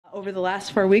Over the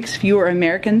last 4 weeks, fewer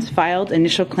Americans filed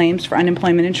initial claims for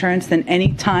unemployment insurance than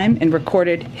any time in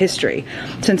recorded history.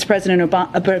 Since President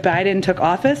Biden took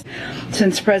office,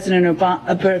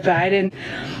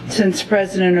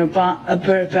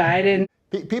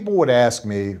 People would ask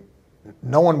me,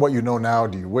 knowing what you know now,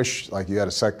 do you wish like you had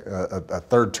a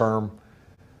third term?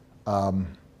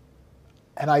 And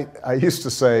I used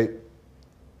to say,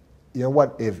 you know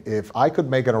what, if I could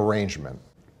make an arrangement,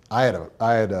 I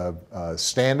had a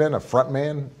stand-in, a front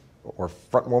man or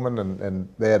front woman, and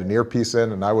they had an earpiece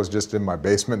in, and I was just in my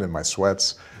basement in my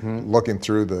sweats, looking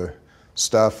through the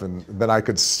stuff, and then I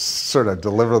could sort of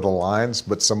deliver the lines,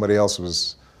 but somebody else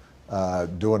was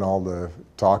doing all the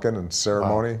talking and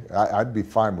ceremony. Wow. I'd be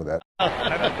fine with that.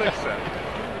 I don't think so.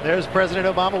 There's President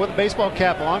Obama with a baseball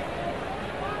cap on.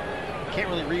 Can't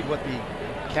really read what the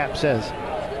cap says.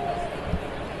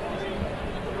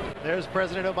 There's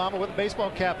President Obama with a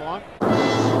baseball cap on.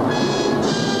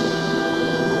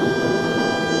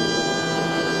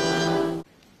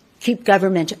 Keep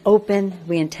government open.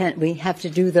 We have to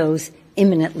do those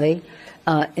imminently,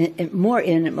 more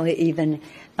imminently even,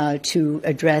 to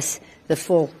address the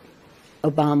full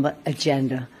Obama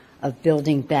agenda of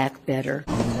building back better.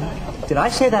 Did I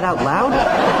say that out loud?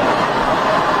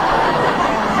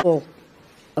 Full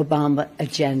Obama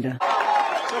agenda.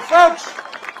 So folks,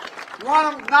 you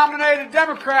want to nominate a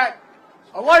Democrat,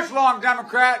 a lifelong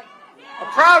Democrat, a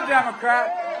proud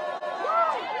Democrat,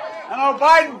 an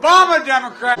Biden-Obama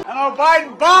Democrat,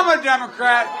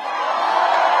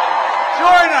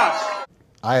 join us.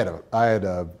 I had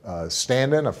a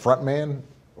stand-in, a front man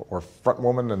or front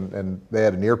woman, and they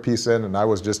had an earpiece in, and I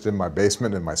was just in my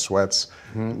basement in my sweats,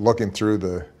 looking through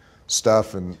the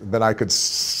stuff, and then I could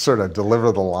sort of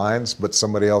deliver the lines, but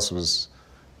somebody else was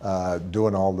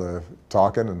doing all the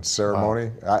talking and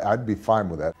ceremony. Wow. I'd be fine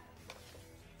with that.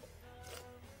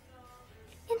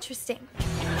 Interesting.